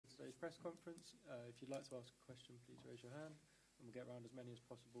press conference. If you'd like to ask a question, please raise your hand, and we'll get around as many as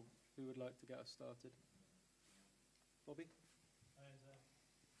possible. Who would like to get us started? Bobby?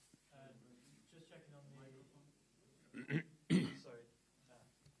 Just checking on the sorry.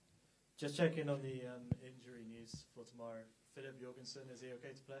 Just checking on the injury news for tomorrow. Philip Jorgensen, is he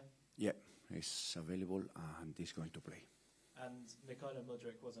okay to play? Yeah, he's available and he's going to play. And Mikhailo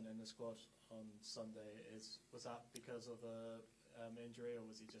Mudryk wasn't in the squad on Sunday. Was that because of an injury, or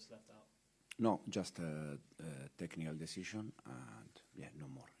was he just left out? No, just a technical decision, and yeah, no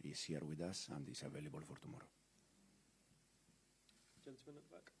more. He's here with us and he's available for tomorrow. Gentleman at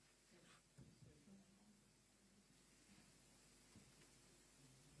the back.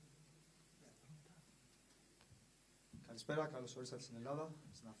 Καλησπέρα, καλώς ορίσατε στην Ελλάδα,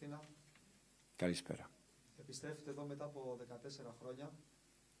 στην Αθήνα. Καλησπέρα. Επιστρέφετε εδώ μετά από 14 χρόνια.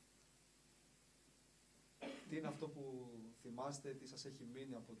 Τι είναι αυτό που θυμάστε, τι σας έχει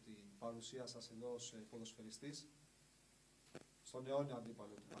μείνει από την παρουσία σας εδώ ως ποδοσφαιριστής στον αιώνιο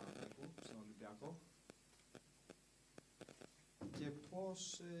αντίπαλο του Παναθηναϊκού, στον Ολυμπιακό, και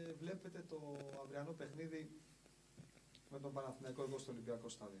πώς βλέπετε το αυριανό παιχνίδι με τον Παναθηναϊκό εδώ στο Ολυμπιακό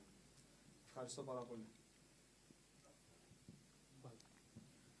στάδιο. Ευχαριστώ πάρα πολύ.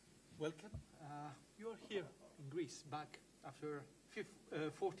 Welcome. You are here in Greece, back after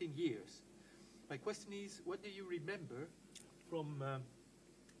 14 years. My question is, what do you remember from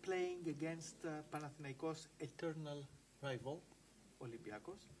playing against Panathinaikos' eternal rival,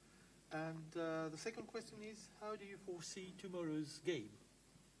 Olympiacos? And the second question is, how do you foresee tomorrow's game?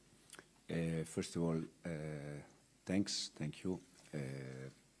 First of all, thank you.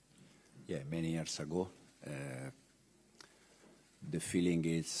 Yeah, many years ago, the feeling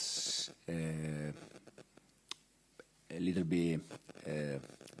is a little bit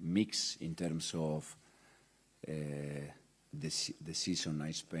mixed in terms of the season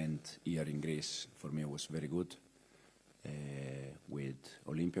I spent here in Greece. For me, it was very good with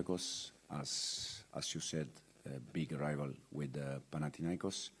Olympiacos, as you said, a big rival with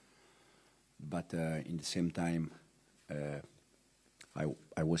Panathinaikos. But in the same time,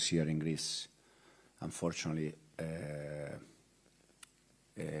 I was here in Greece, unfortunately.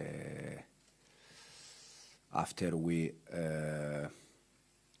 After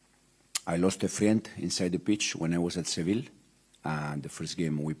I lost a friend inside the pitch when I was at Seville, and the first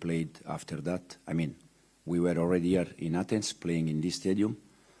game we played after that, I mean, we were already here in Athens playing in this stadium,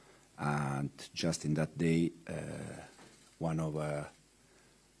 and just in that day, one of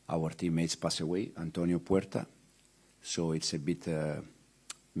our teammates passed away, Antonio Puerta, so it's a bit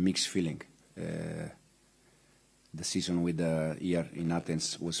mixed feeling. The season with here in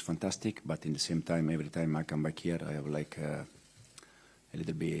Athens was fantastic, but in the same time, every time I come back here, I have like a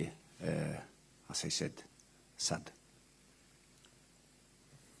little bit, as I said, sad.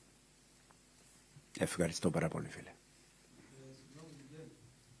 Ευχαριστώ πάρα πολύ, φίλε.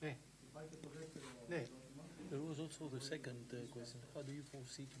 There was also the second question. How do you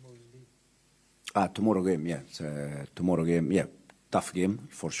foresee tomorrow's game? Tomorrow game, yeah. Tomorrow game, yeah. Tough game,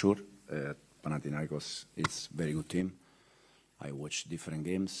 for sure. Panathinaikos is a very good team. I watch different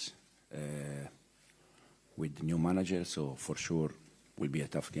games with the new manager, so for sure will be a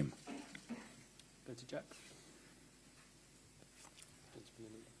tough game. Go to Jack.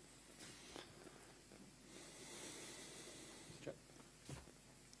 Jack.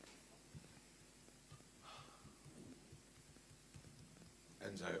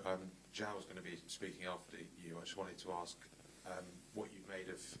 Enzo, Joao's going to be speaking after you. I just wanted to ask what you've made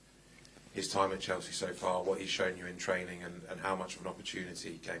of his time at Chelsea so far, what he's shown you in training, and how much of an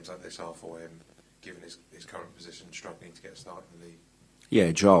opportunity games like this are for him, given his current position, struggling to get a start in the league. Yeah,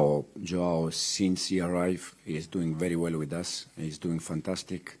 Joao, since he arrived, he is doing very well with us. He's doing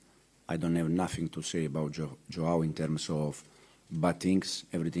fantastic. I don't have nothing to say about Joao in terms of bad things.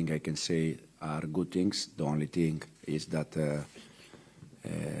 Everything I can say are good things. The only thing is that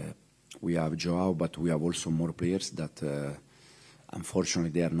we have Joao, but we have also more players that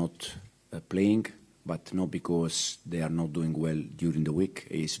unfortunately they are not playing, but not because they are not doing well during the week.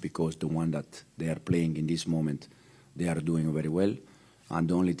 It's because the one that they are playing in this moment, they are doing very well. And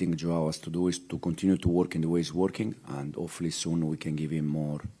the only thing Joao has to do is to continue to work in the way he's working, and hopefully soon we can give him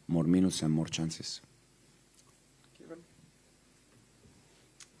more minutes and more chances.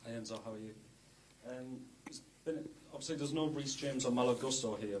 Hi Enzo, how are you? Obviously there's no Reece James or Malo Gusto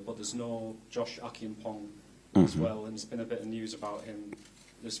here, but there's no Josh Acheampong as well, and there's been a bit of news about him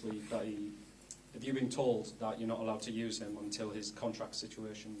this week that have you been told that you're not allowed to use him until his contract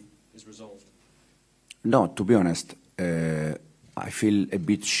situation is resolved? No, to be honest, I feel a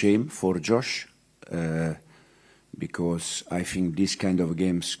bit shame for Josh because I think this kind of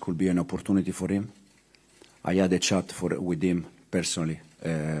games could be an opportunity for him. I had a chat with him personally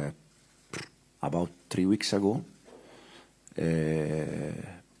about 3 weeks ago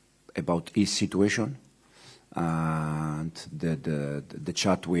about his situation, and the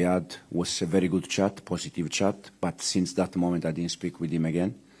chat we had was a very good chat, positive chat, but since that moment I didn't speak with him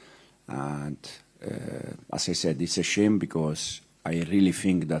again. And as I said, it's a shame because I really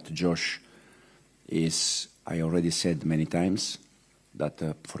think that Josh is, I already said many times, that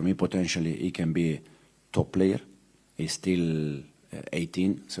for me potentially he can be a top player. He's still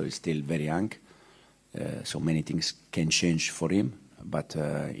 18, so he's still very young. So many things can change for him. But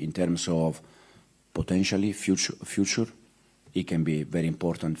in terms of potentially future, he can be very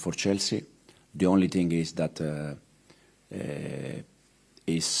important for Chelsea. The only thing is that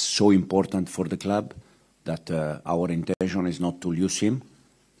is so important for the club that our intention is not to lose him.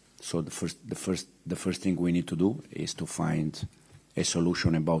 So the first thing we need to do is to find a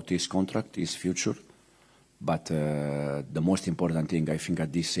solution about his contract, his future. But the most important thing, I think,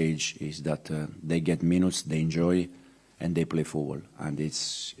 at this age is that they get minutes, they enjoy, and they play football. And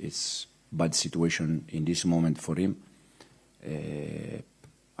it's bad situation in this moment for him.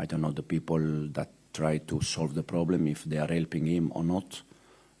 I don't know the people that try to solve the problem, if they are helping him or not.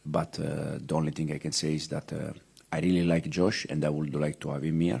 But the only thing I can say is that I really like Josh, and I would like to have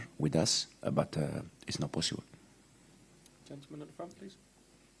him here with us, but it's not possible. Gentleman at the front, please.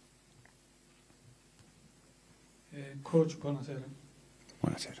 Coach, buonasera.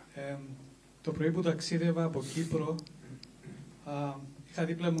 Buonasera. Το πρωί που ταξίδευα από Κύπρο, είχα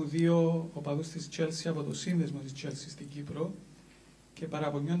δίπλα μου δύο οπαδούς της Chelsea από το σύνδεσμο της Chelsea στην Κύπρο και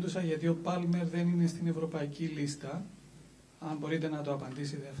παραπονιόντουσα γιατί ο Πάλμερ δεν είναι στην ευρωπαϊκή λίστα. Αν μπορείτε να το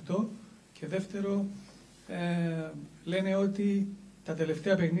απαντήσετε αυτό. Και δεύτερο, λένε ότι τα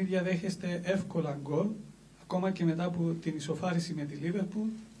τελευταία παιχνίδια δέχεστε εύκολα γκολ, ακόμα και μετά από την ισοφάριση με τη Liverpool,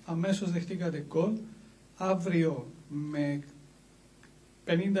 αμέσως δεχτήκατε γκολ. Αύριο με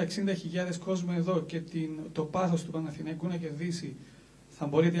 50-60 χιλιάδες κόσμο εδώ και το πάθος του Παναθηναϊκού να κερδίσει, θα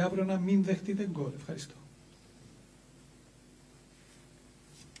μπορείτε αύριο να μην δεχτείτε γκολ? Ευχαριστώ.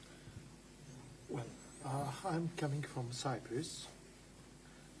 Well, I'm coming from Cyprus,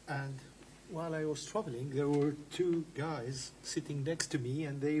 and while I was traveling, there were two guys sitting next to me,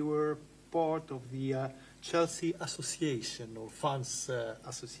 and they were part of the Chelsea Association, or Fans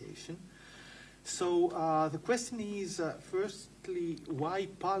Association. So the question is, firstly, why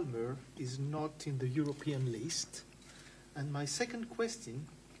Palmer is not in the European list? And my second question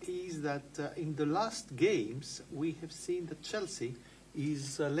is that in the last games, we have seen that Chelsea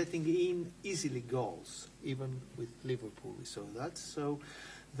is letting in easily goals, even with Liverpool, we saw that. So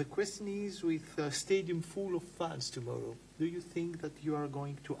the question is, with a stadium full of fans tomorrow, do you think that you are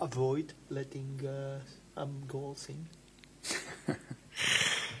going to avoid letting goals in?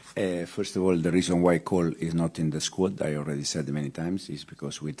 First of all, the reason why Cole is not in the squad, I already said many times, is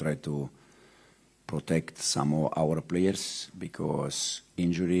because we try to protect some of our players because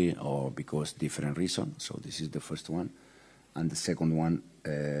injury or because different reason. So this is the first one. And the second one,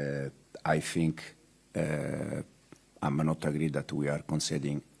 I think I'm not agree that we are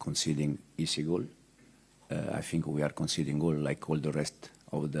conceding easy goal. I think we are conceding goal like all the rest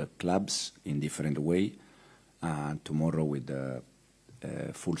of the clubs in different way. And tomorrow with the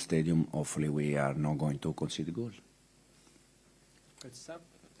full stadium, hopefully we are not going to concede goal. Good, Sam.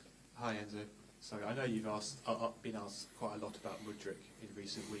 Hi, Enzo. So I know you've been asked quite a lot about Mudryk in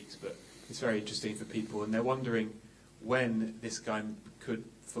recent weeks, but it's very interesting for people, and they're wondering when this guy could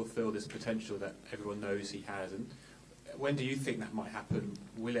fulfill this potential that everyone knows he has. And when do you think that might happen?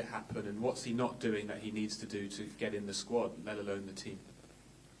 Will it happen? And what's he not doing that he needs to do to get in the squad, let alone the team?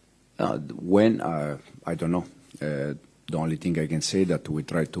 I don't know. The only thing I can say that we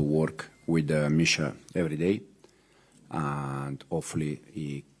try to work with Misha every day, and hopefully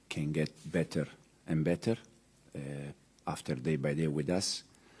he can get better and better after day by day with us.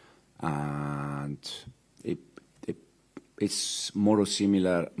 And it's more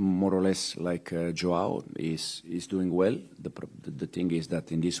or less like Joao is doing well. The thing is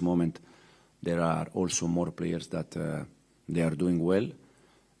that in this moment there are also more players that they are doing well.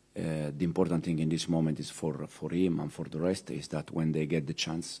 The important thing in this moment is for him and for the rest is that when they get the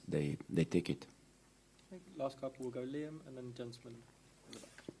chance, they take it. Last couple will go Liam and then gentleman in the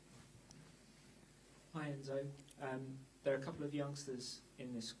back. Hi Enzo. There are a couple of youngsters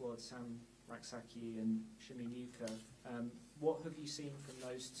in this squad, Sam Raksaki and Shiminuka. What have you seen from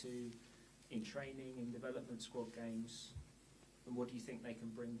those two in training, in development squad games, and what do you think they can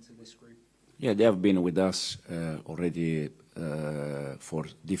bring to this group? Yeah, they have been with us already for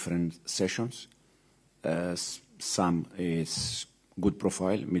different sessions. Sam is good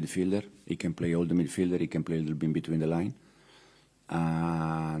profile, midfielder. He can play all the midfielder. He can play a little bit between the line.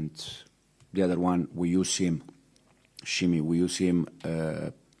 And the other one, we use him, Shimi, we use him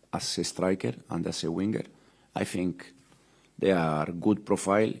as a striker and as a winger. I think they are good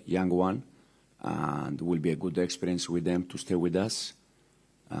profile, young one, and will be a good experience with them to stay with us.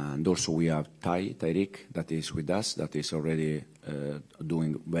 And also we have Tyrick that is with us, that is already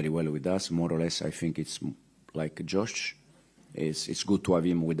doing very well with us. More or less, I think it's like Josh. It's good to have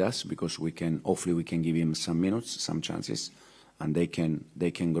him with us because hopefully we can give him some minutes, some chances, and they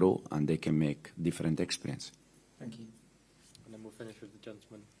can grow and they can make different experience. Thank you. And then we'll finish with the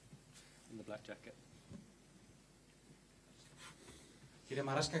gentleman in the black jacket. Κύριε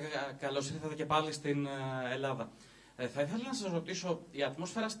Μαράσκα, καλώς ήρθατε και πάλι στην Ελλάδα. Θα ήθελα να σας ρωτήσω, η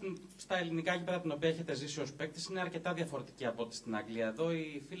ατμόσφαιρα στα ελληνικά γήπεδα την οποία έχετε ζήσει ως παίκτης είναι αρκετά διαφορετική από ό,τι στην Αγγλία. Εδώ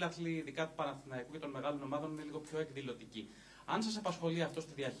οι φίλαθλοι, ειδικά του Παναθηναϊκού και των μεγάλων ομάδων, είναι λίγο πιο εκδηλωτικοί. Αν σας απασχολεί αυτό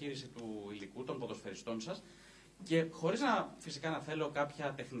στη διαχείριση του υλικού, των ποδοσφαιριστών σας, και χωρίς φυσικά να θέλω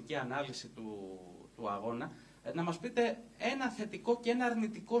κάποια τεχνική ανάλυση του αγώνα, να μας πείτε ένα θετικό και ένα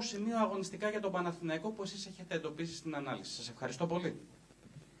αρνητικό σημείο αγωνιστικά για τον Παναθηναϊκό που εσείς έχετε εντοπίσει στην ανάλυση. Σας ευχαριστώ πολύ.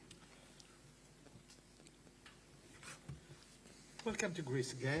 Welcome to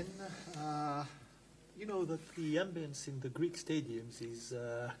Greece again. You know that the ambience in the Greek stadiums is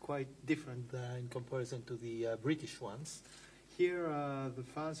quite different in comparison to the British ones. Here the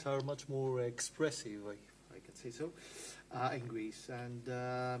fans are much more expressive, if I can say so, in Greece. And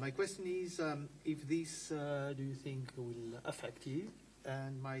my question is if this, do you think, will affect you?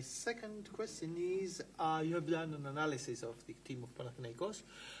 And my second question is, you have done an analysis of the team of Panathinaikos.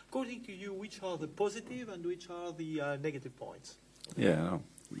 According to you, which are the positive and which are the negative points? Yeah,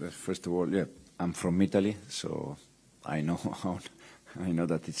 first of all, yeah, I'm from Italy, so I know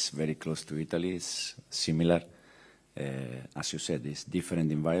that it's very close to Italy. It's similar, as you said, it's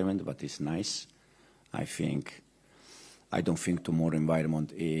different environment, but it's nice. I don't think tomorrow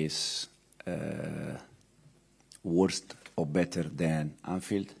environment is worse or better than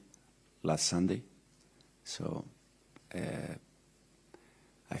Anfield last Sunday. So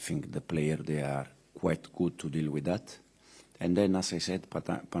I think the players, they are quite good to deal with that. And then, as I said,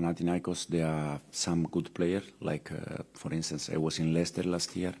 Panathinaikos, there are some good players. Like, for instance, I was in Leicester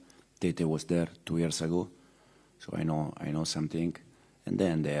last year. Tete was there 2 years ago, so I know something. And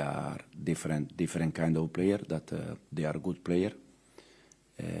then there are different kind of players that they are good player.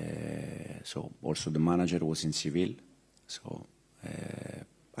 So also the manager was in Seville. So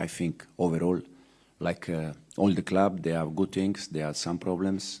I think overall, like all the club, they have good things. They have some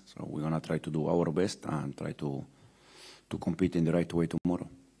problems. So we're gonna try to do our best and try to compete in the right way tomorrow.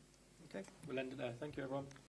 Okay, we'll end it there. Thank you, everyone.